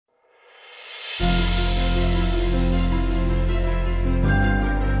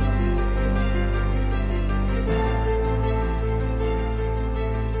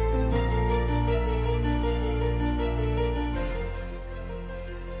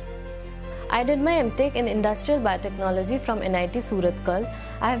I did my MTech in Industrial Biotechnology from NIT Surathkal.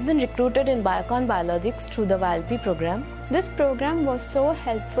 I have been recruited in Biocon Biologics through the YLP program. This program was so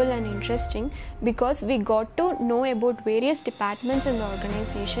helpful and interesting because we got to know about various departments in the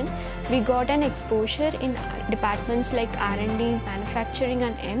organization. We got an exposure in departments like R&D, manufacturing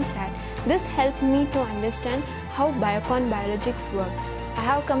and MSAT. This helped me to understand how Biocon Biologics works. I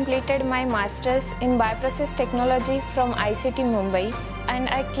have completed my Masters in Bioprocess Technology from ICT Mumbai, and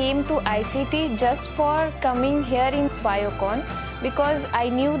I came to ICT just for coming here in Biocon because I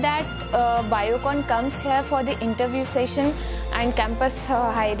knew that Biocon comes here for the interview session and campus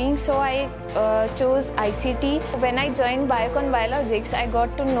hiring, so I chose ICT. When I joined Biocon Biologics, I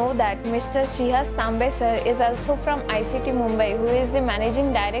got to know that Mr. SheAspires sir is also from ICT Mumbai, who is the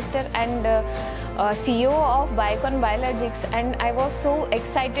Managing Director and CEO of Biocon Biologics, and I was so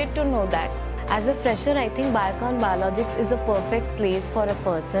excited to know that. As a fresher, I think Biocon Biologics is a perfect place for a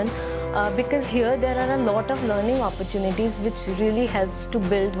person because here there are a lot of learning opportunities which really helps to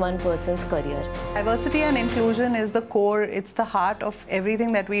build one person's career. Diversity and inclusion is the core, it's the heart of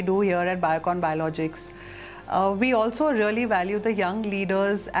everything that we do here at Biocon Biologics. We also really value the young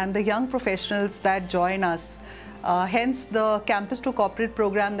leaders and the young professionals that join us. Hence the Campus to Corporate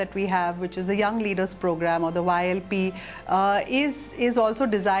program that we have, which is the Young Leaders program or the YLP, is also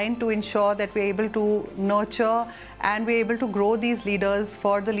designed to ensure that we're able to nurture and we're able to grow these leaders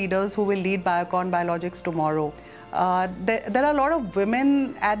for the leaders who will lead Biocon Biologics tomorrow. There are a lot of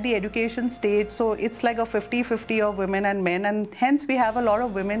women at the education stage, so it's like a 50-50 of women and men, and hence we have a lot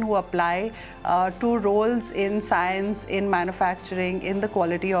of women who apply to roles in science, in manufacturing, in the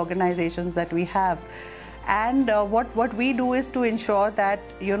quality organizations that we have. And what we do is to ensure that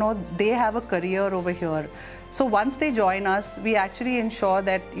they have a career over here. So once they join us, we actually ensure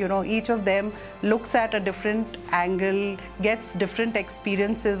that each of them looks at a different angle, gets different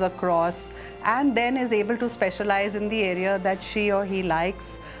experiences across, and then is able to specialize in the area that she or he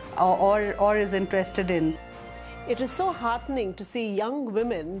likes or is interested in. It is so heartening to see young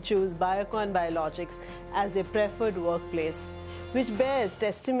women choose Biocon Biologics as their preferred workplace, which bears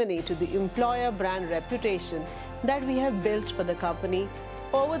testimony to the employer brand reputation that we have built for the company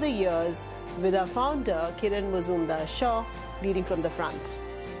over the years, with our founder Kiran Mazumdar-Shaw leading from the front.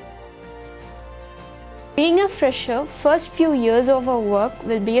 Being a fresher, first few years of our work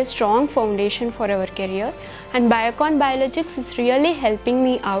will be a strong foundation for our career, and Biocon Biologics is really helping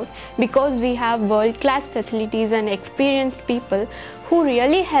me out because we have world-class facilities and experienced people who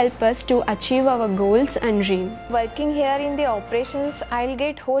really help us to achieve our goals and dream. Working here in the operations, I'll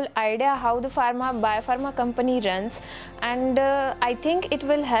get whole idea how the biopharma company runs, and I think it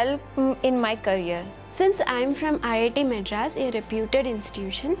will help in my career. Since I am from IIT Madras, a reputed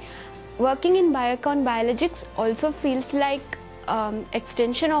institution, working in Biocon Biologics also feels like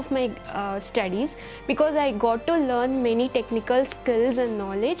extension of my studies because I got to learn many technical skills and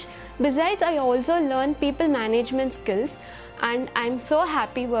knowledge. Besides, I also learned people management skills, and I'm so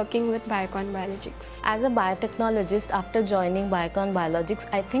happy working with Biocon Biologics. As a biotechnologist, after joining Biocon Biologics,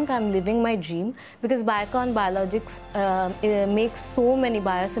 I think I'm living my dream because Biocon Biologics makes so many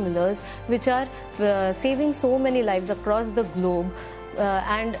biosimilars which are saving so many lives across the globe.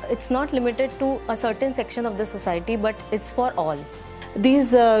 And it's not limited to a certain section of the society, but it's for all.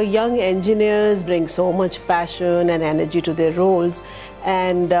 These young engineers bring so much passion and energy to their roles,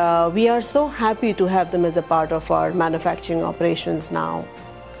 and we are so happy to have them as a part of our manufacturing operations now.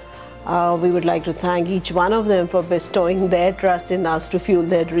 We would like to thank each one of them for bestowing their trust in us to fuel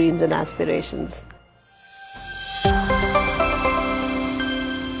their dreams and aspirations.